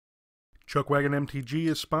ChuckWagon MTG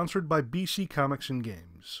is sponsored by BC Comics and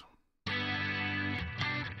Games.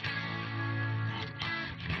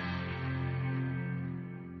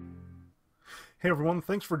 Hey everyone,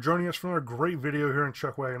 thanks for joining us for another great video here in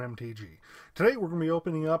ChuckWagon MTG. Today we're going to be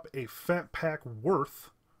opening up a Fat Pack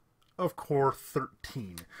worth of Core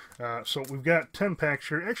 13. So we've got 10 packs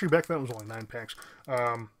here. Actually, back then it was only 9 packs.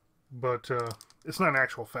 But it's not an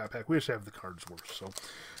actual Fat Pack. We just have the cards worth.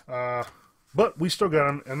 So, but we still got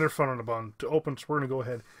them, and they're fun on the bun to open, so we're going to go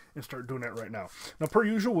ahead and start doing that right now. Now, per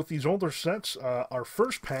usual with these older sets, our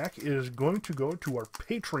first pack is going to go to our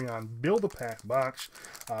Patreon Build-A-Pack box.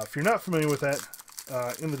 If you're not familiar with that,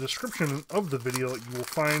 in the description of the video, you will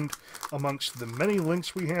find amongst the many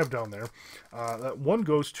links we have down there, that one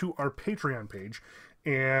goes to our Patreon page,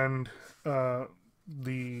 and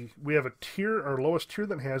we have a tier, our lowest tier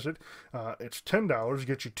that has it. It's $10,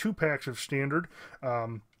 gets you 2 packs of standard,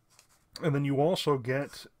 and then you also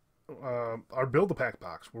get our Build-A-Pack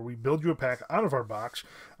box, where we build you a pack out of our box.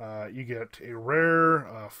 You get a rare,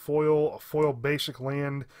 a foil basic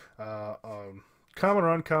land, common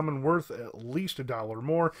or uncommon worth at least $1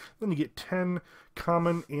 more. Then you get 10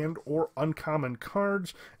 common and or uncommon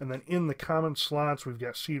cards, and then in the common slots we've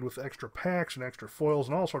got seed with extra packs and extra foils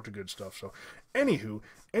and all sorts of good stuff. So anywho,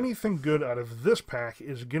 anything good out of this pack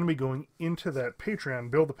is going to be going into that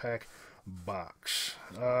Patreon Build-A-Pack box.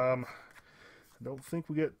 I don't think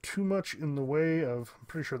we get too much in the way of, I'm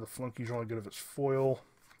pretty sure the Flunky's only good if it's foil.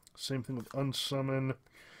 Same thing with Unsummon,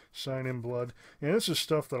 Sign in Blood. And this is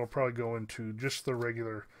stuff that'll probably go into just the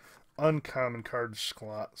regular uncommon card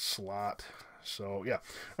slot. So, yeah.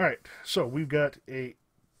 Alright, so we've got a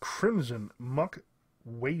Crimson Muck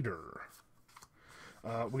Wader.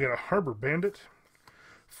 We got a Harbor Bandit,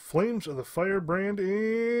 Flames of the Firebrand,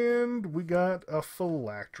 and we got a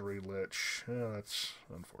Phylactery Lich. Oh, that's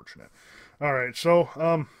unfortunate. Alright,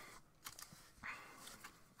 so,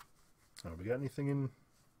 we got anything in?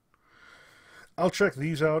 I'll check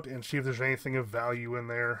these out and see if there's anything of value in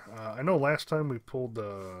there. I know last time we pulled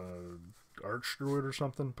the Archdruid or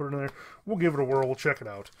something, put it in there. We'll give it a whirl, we'll check it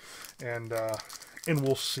out, and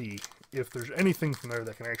we'll see if there's anything from there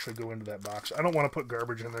that can actually go into that box. I don't want to put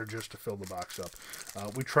garbage in there just to fill the box up.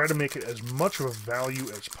 We try to make it as much of a value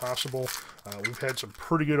as possible. We've had some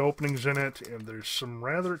pretty good openings in it, and there's some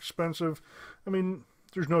rather expensive, I mean,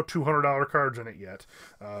 there's no $200 cards in it yet.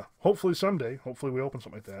 Hopefully someday, hopefully we open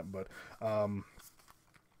something like that, but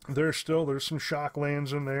there's some shock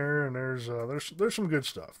lands in there, and there's some good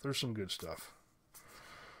stuff. There's some good stuff.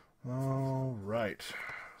 All right.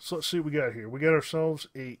 So let's see what we got here. We got ourselves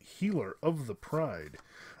a Healer of the Pride,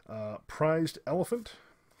 Prized Elephant,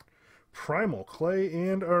 Primal Clay,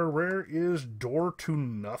 and our rare is Door to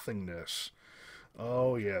Nothingness.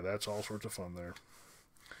 Oh yeah, that's all sorts of fun there.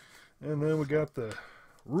 And then we got the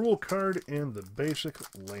Rule card and the basic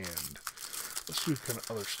land. Let's see what kind of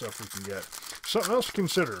other stuff we can get. Something else to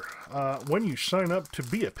consider. When you sign up to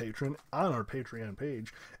be a patron on our Patreon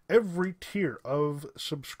page, every tier of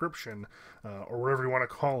subscription, or whatever you want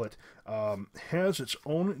to call it, has its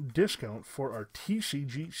own discount for our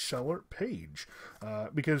TCG seller page.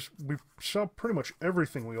 Because we sell pretty much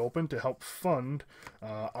everything we open to help fund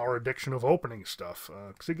our addiction of opening stuff.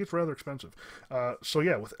 Because it gets rather expensive. So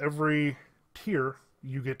yeah, with every tier,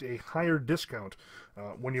 you get a higher discount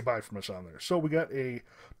when you buy from us on there. So we got a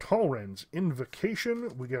Talren's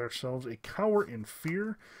Invocation, we got ourselves a Cower in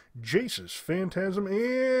Fear, Jace's Phantasm,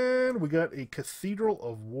 and we got a Cathedral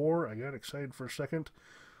of War. I got excited for a second.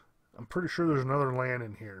 I'm pretty sure there's another land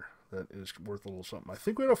in here that is worth a little something. I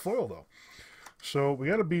think we had a foil, though. So we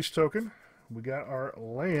got a Beast token, we got our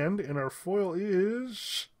land, and our foil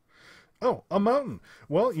is... oh, a Mountain.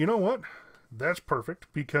 Well, you know what? That's perfect,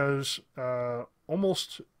 because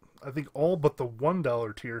almost, I think all but the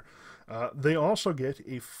 $1 tier, they also get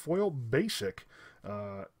a foil basic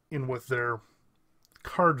in with their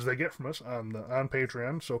cards they get from us on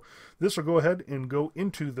Patreon. So this will go ahead and go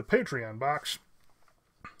into the Patreon box.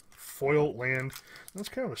 Foil land. That's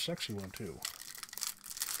kind of a sexy one too.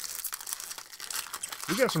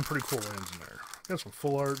 We got some pretty cool lands in there. Got some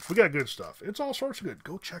full arts. We got good stuff. It's all sorts of good.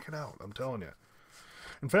 Go check it out. I'm telling you.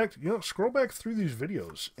 In fact, you know, scroll back through these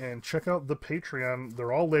videos and check out the Patreon.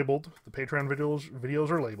 They're all labeled. The Patreon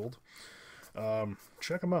videos are labeled.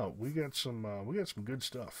 Check them out. We got some good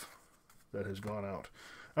stuff that has gone out.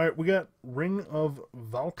 All right, we got Ring of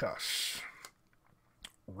Valkas,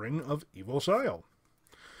 Ring of Evil-Sile,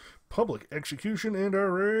 Public Execution, and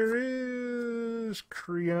our rare is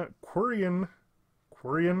Quirion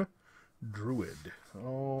Druid.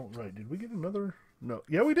 All right, did we get another? No.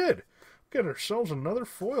 Yeah, we did. Got ourselves another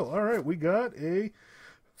foil. All right, we got a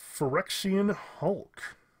Phyrexian Hulk.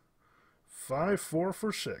 5-4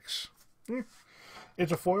 for 6.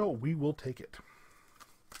 It's a foil. We will take it.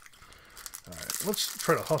 All right, let's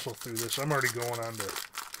try to hustle through this. I'm already going on to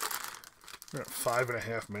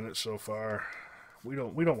 5.5 minutes so far. We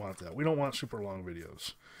don't want that. We don't want super long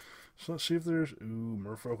videos. So let's see if there's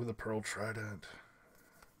Merfolk with a Pearl Trident.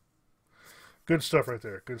 Good stuff right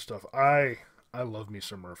there. Good stuff. I love me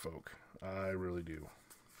some Merfolk. I really do.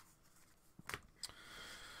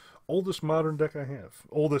 Oldest modern deck I have.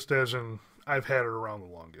 Oldest as in I've had it around the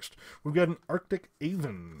longest. We've got an Arctic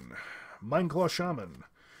Aven, Mindclaw Shaman,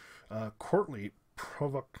 Courtly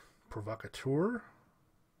Provocateur.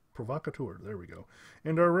 There we go.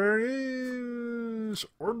 And our rare is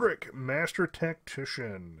Ordric, Master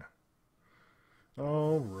Tactician.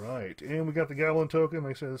 All right. And we got the Goblin token.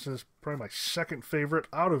 Like I said, this is probably my second favorite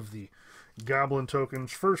out of the Goblin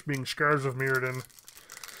tokens. First being Scars of Mirrodin.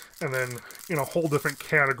 And then, in a whole different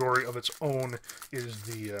category of its own, is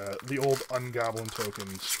the old Ungoblin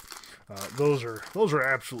tokens. Those are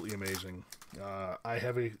absolutely amazing. I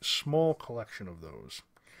have a small collection of those.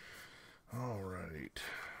 All right.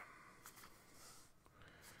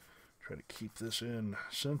 Try to keep this in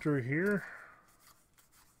center here.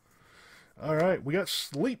 All right, we got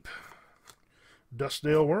Sleep,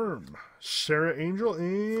 Dustdale Worm, Sarah Angel,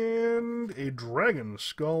 and a Dragon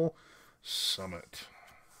Skull Summit.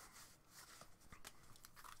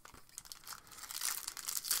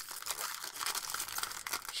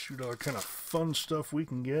 Shoot all the kind of fun stuff we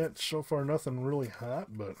can get. So far, nothing really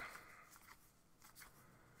hot, but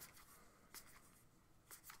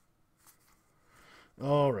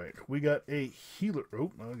all right, we got a Healer.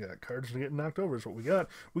 Oh, I got cards to get knocked over is what we got.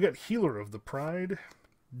 We got Healer of the Pride,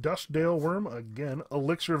 Dustdale Worm, again,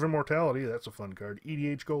 Elixir of Immortality, that's a fun card,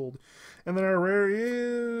 EDH Gold. And then our rare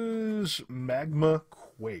is Magma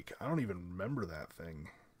Quake. I don't even remember that thing.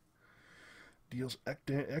 Deals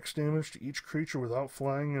X damage to each creature without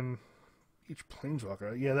flying and each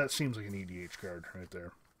planeswalker. Yeah, that seems like an EDH card right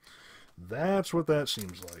there. That's what that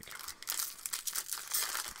seems like.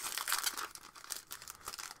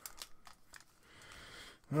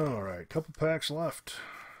 All right, couple packs left.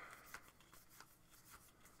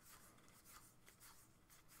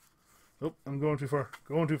 Oh, I'm going too far.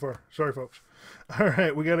 Going too far. Sorry, folks. All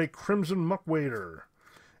right, we got a Crimson Muckwader,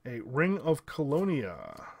 a Ring of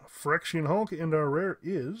Colonia, Phyrexian Hulk, and our rare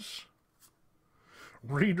is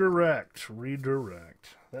Redirect.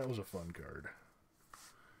 Redirect. That was a fun card.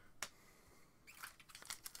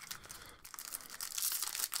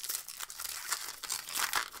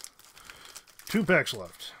 Two packs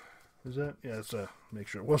left. Is that? Yeah, that's a make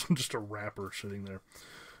sure it wasn't just a wrapper sitting there.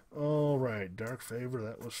 All right, Dark Favor,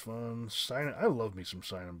 that was fun. I love me some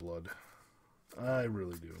Sign in Blood. I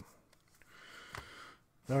really do.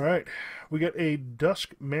 All right, we got a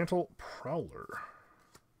Dusk Mantle Prowler,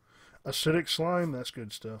 Acidic Slime, that's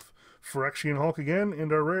good stuff. Phyrexian Hulk again,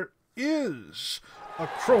 and our rare is a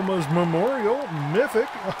Chroma's Memorial Mythic.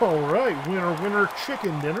 All right, winner,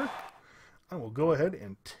 chicken dinner. I will go ahead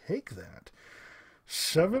and take that.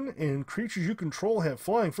 7, and creatures you control have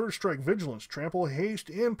flying, first strike, vigilance, trample, haste,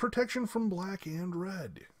 and protection from black and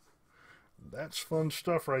red. That's fun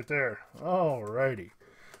stuff right there. Alrighty.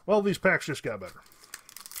 Well, these packs just got better.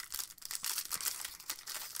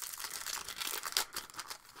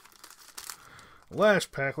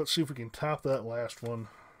 Last pack. Let's see if we can top that last one.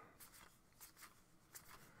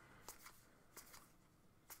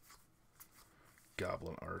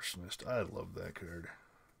 Goblin Arsonist. I love that card.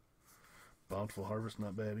 Bountiful Harvest,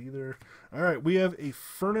 not bad either. Alright, we have a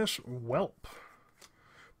Furnace Whelp,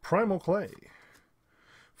 Primal Clay,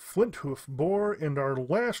 Flinthoof Boar, and our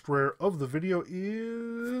last rare of the video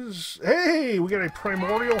is... Hey! We got a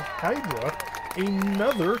Primordial Hydra,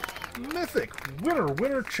 another Mythic.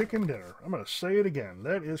 Winner, chicken dinner. I'm going to say it again.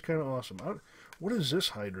 That is kind of awesome. What does this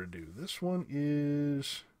Hydra do? This one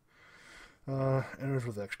is... enters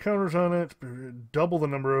with X counters on it, double the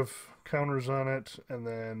number of counters on it, and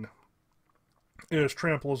then... It has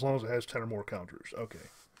trample as long as it has 10 or more counters. Okay.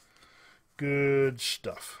 Good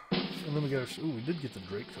stuff. And then we got our... Ooh, we did get the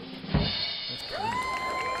Drake token. That's pretty.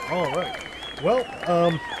 Alright.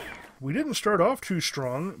 Well, we didn't start off too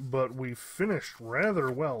strong, but we finished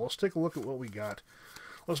rather well. Let's take a look at what we got.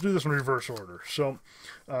 Let's do this in reverse order. So,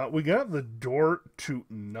 we got the Door to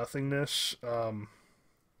Nothingness.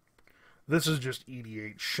 This is just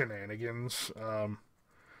EDH shenanigans.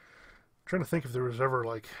 Trying to think if there was ever,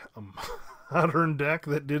 like, a modern deck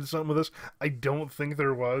that did something with this. I don't think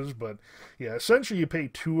there was, but yeah, essentially you pay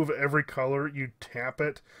 2 of every color, you tap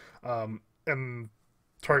it, and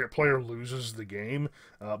target player loses the game,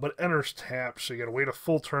 but it enters tap, so you got to wait a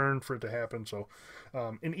full turn for it to happen. So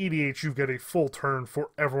in EDH, you've got a full turn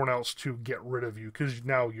for everyone else to get rid of you because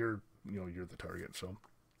now you're the target. So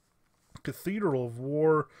Cathedral of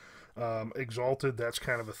War, Exalted, that's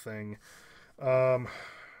kind of a thing.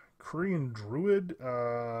 Korean Druid,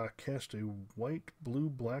 cast a white, blue,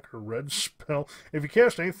 black, or red spell. If you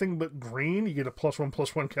cast anything but green, you get a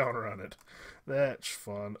 +1/+1 counter on it. That's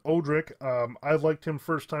fun. Odric, I liked him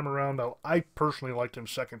first time around. I personally liked him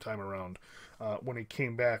second time around when he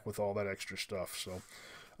came back with all that extra stuff. So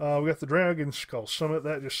we got the Dragon Skull Summit.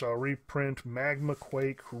 That just saw reprint. Magma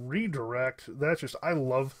Quake, Redirect. That's just, I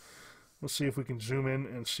love. Let's see if we can zoom in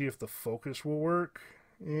and see if the focus will work.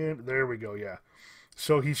 And there we go, yeah.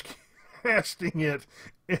 So he's casting it,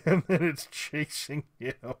 and then it's chasing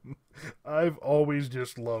him. I've always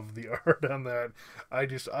just loved the art on that.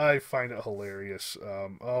 I find it hilarious.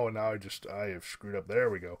 Oh, now I have screwed up. There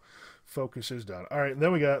we go. Focus is done. All right, and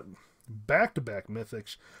then we got back-to-back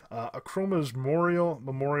mythics. Akroma's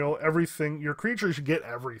Memorial, everything. Your creatures get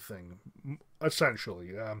everything,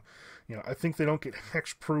 essentially. I think they don't get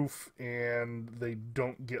hexproof, and they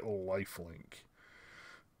don't get lifelink.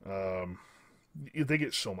 They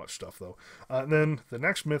get so much stuff, though. And then the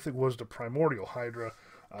next mythic was the Primordial Hydra.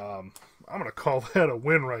 I'm going to call that a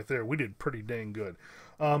win right there. We did pretty dang good.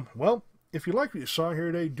 Well, if you like what you saw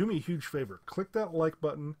here today, do me a huge favor. Click that like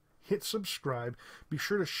button, hit subscribe. Be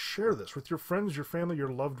sure to share this with your friends, your family,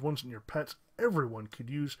 your loved ones, and your pets. Everyone could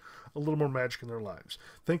use a little more magic in their lives.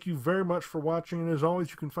 Thank you very much for watching, and as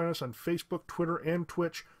always, you can find us on Facebook, Twitter, and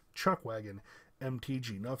Twitch, ChuckWagon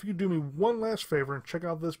MTG. Now, if you could do me one last favor and check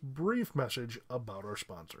out this brief message about our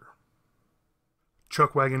sponsor.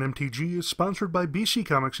 ChuckWagon MTG is sponsored by BC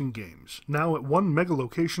Comics and Games, now at one mega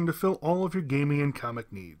location to fill all of your gaming and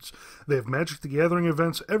comic needs. They have Magic the Gathering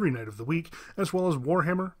events every night of the week, as well as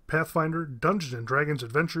Warhammer, Pathfinder, Dungeons & Dragons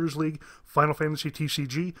Adventurers League, Final Fantasy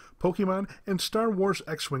TCG, Pokemon, and Star Wars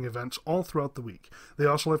X-Wing events all throughout the week. They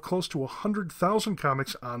also have close to 100,000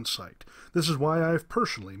 comics on site. This is why I have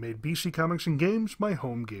personally made BC Comics and Games my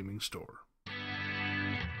home gaming store.